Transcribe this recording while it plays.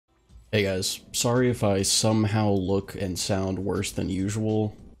Hey guys, sorry if I somehow look and sound worse than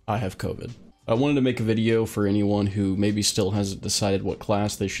usual. I have COVID. I wanted to make a video for anyone who maybe still hasn't decided what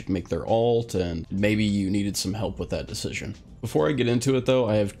class they should make their alt, and maybe you needed some help with that decision. Before I get into it though,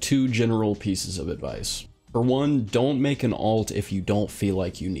 I have two general pieces of advice. For one, don't make an alt if you don't feel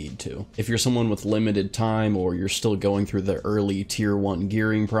like you need to. If you're someone with limited time or you're still going through the early tier 1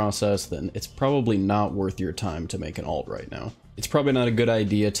 gearing process, then it's probably not worth your time to make an alt right now. It's probably not a good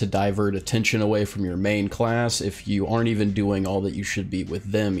idea to divert attention away from your main class if you aren't even doing all that you should be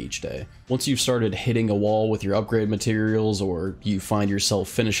with them each day. Once you've started hitting a wall with your upgrade materials, or you find yourself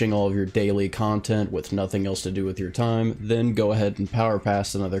finishing all of your daily content with nothing else to do with your time, then go ahead and power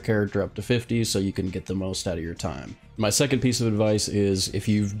pass another character up to 50 so you can get the most out of your time. My second piece of advice is if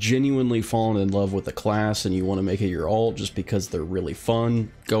you've genuinely fallen in love with a class and you want to make it your alt just because they're really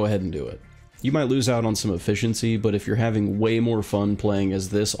fun, go ahead and do it. You might lose out on some efficiency, but if you're having way more fun playing as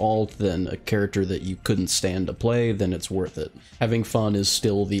this alt than a character that you couldn't stand to play, then it's worth it. Having fun is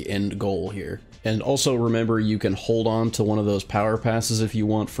still the end goal here. And also remember, you can hold on to one of those power passes if you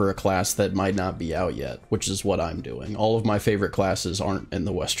want for a class that might not be out yet, which is what I'm doing. All of my favorite classes aren't in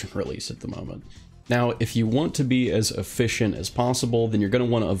the Western release at the moment. Now, if you want to be as efficient as possible, then you're going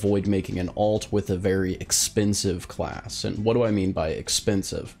to want to avoid making an alt with a very expensive class. And what do I mean by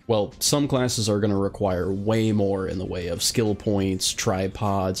expensive? Well, some classes are going to require way more in the way of skill points,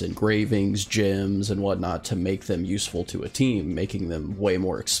 tripods, engravings, gems, and whatnot to make them useful to a team, making them way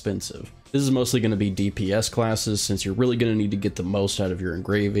more expensive. This is mostly going to be DPS classes, since you're really going to need to get the most out of your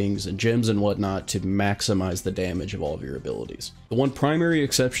engravings and gems and whatnot to maximize the damage of all of your abilities. The one primary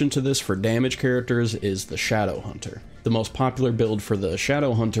exception to this for damage characters is the Shadow Hunter. The most popular build for the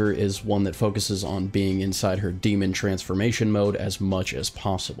Shadow Hunter is one that focuses on being inside her demon transformation mode as much as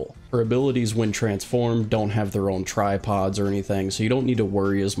possible. Her abilities when transformed don't have their own tripods or anything, so you don't need to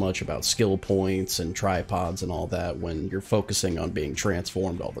worry as much about skill points and tripods and all that when you're focusing on being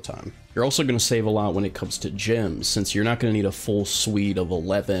transformed all the time. You're also going to save a lot when it comes to gems, since you're not going to need a full suite of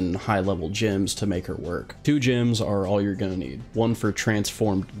 11 high-level gems to make her work. 2 gems are all you're going to need, one for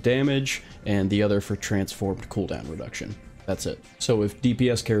transformed damage and the other for transformed cooldown reduction. That's it. So if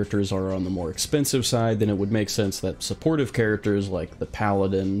DPS characters are on the more expensive side, then it would make sense that supportive characters like the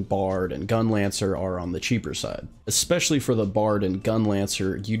Paladin, Bard, and Gunlancer are on the cheaper side. Especially for the Bard and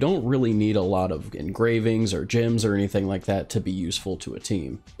Gunlancer, you don't really need a lot of engravings or gems or anything like that to be useful to a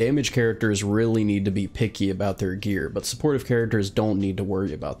team. Damage characters really need to be picky about their gear, but supportive characters don't need to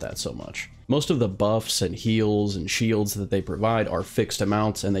worry about that so much. Most of the buffs and heals and shields that they provide are fixed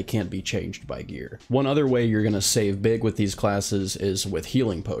amounts and they can't be changed by gear. One other way you're going to save big with these classes is with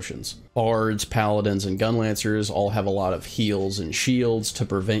healing potions. Bards, Paladins, and Gunlancers all have a lot of heals and shields to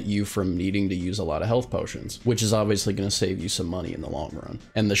prevent you from needing to use a lot of health potions, which is obviously going to save you some money in the long run.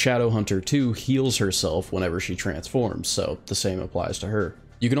 And the Shadow Hunter too heals herself whenever she transforms, so the same applies to her.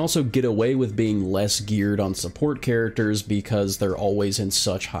 You can also get away with being less geared on support characters because they're always in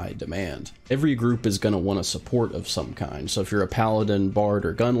such high demand. Every group is going to want a support of some kind, so if you're a Paladin, Bard,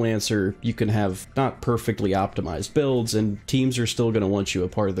 or Gunlancer, you can have not perfectly optimized builds, and teams are still going to want you a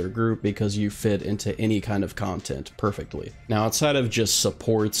part of their group because you fit into any kind of content perfectly. Now, outside of just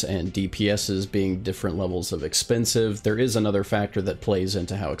supports and DPSs being different levels of expensive, there is another factor that plays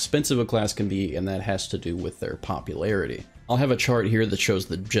into how expensive a class can be, and that has to do with their popularity. I'll have a chart here that shows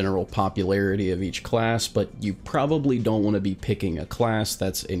the general popularity of each class, but you probably don't want to be picking a class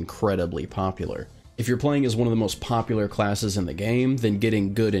that's incredibly popular. If you're playing as one of the most popular classes in the game, then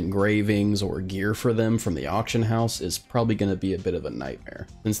getting good engravings or gear for them from the auction house is probably going to be a bit of a nightmare,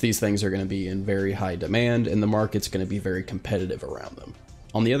 since these things are going to be in very high demand and the market's going to be very competitive around them.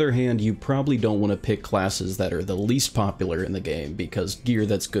 On the other hand, you probably don't want to pick classes that are the least popular in the game because gear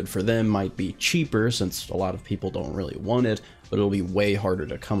that's good for them might be cheaper since a lot of people don't really want it, but it'll be way harder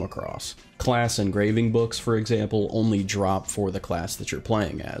to come across. Class engraving books, for example, only drop for the class that you're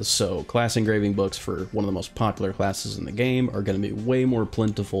playing as, so class engraving books for one of the most popular classes in the game are going to be way more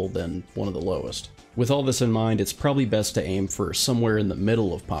plentiful than one of the lowest. With all this in mind, it's probably best to aim for somewhere in the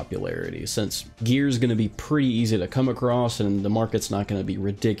middle of popularity, since gear is going to be pretty easy to come across and the market's not going to be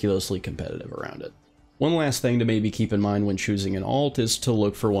ridiculously competitive around it. One last thing to maybe keep in mind when choosing an alt is to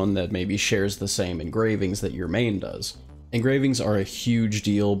look for one that maybe shares the same engravings that your main does. Engravings are a huge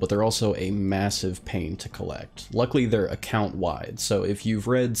deal, but they're also a massive pain to collect. Luckily, they're account-wide, so if you've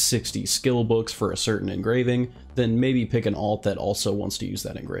read 60 skill books for a certain engraving, then maybe pick an alt that also wants to use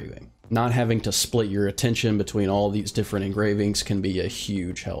that engraving. Not having to split your attention between all these different engravings can be a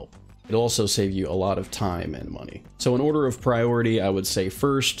huge help. It'll also save you a lot of time and money. So in order of priority, I would say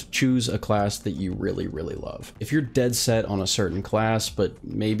first, choose a class that you really, really love. If you're dead set on a certain class, but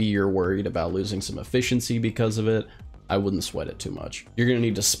maybe you're worried about losing some efficiency because of it, I wouldn't sweat it too much. You're going to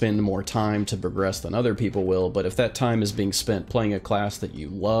need to spend more time to progress than other people will, but if that time is being spent playing a class that you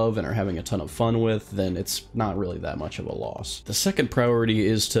love and are having a ton of fun with, then it's not really that much of a loss. The second priority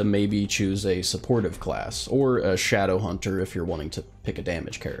is to maybe choose a supportive class, or a shadow hunter if you're wanting to pick a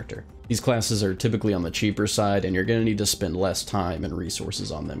damage character. These classes are typically on the cheaper side, and you're going to need to spend less time and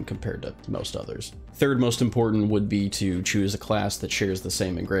resources on them compared to most others. Third most important would be to choose a class that shares the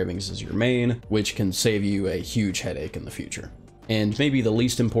same engravings as your main, which can save you a huge headache in the future. And maybe the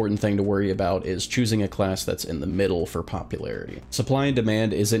least important thing to worry about is choosing a class that's in the middle for popularity. Supply and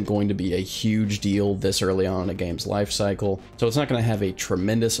demand isn't going to be a huge deal this early on in a game's life cycle, so it's not going to have a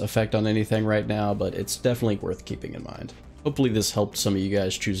tremendous effect on anything right now, but it's definitely worth keeping in mind. Hopefully this helped some of you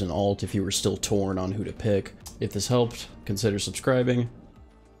guys choose an alt if you were still torn on who to pick. If this helped, consider subscribing, and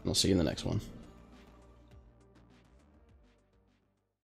I'll see you in the next one.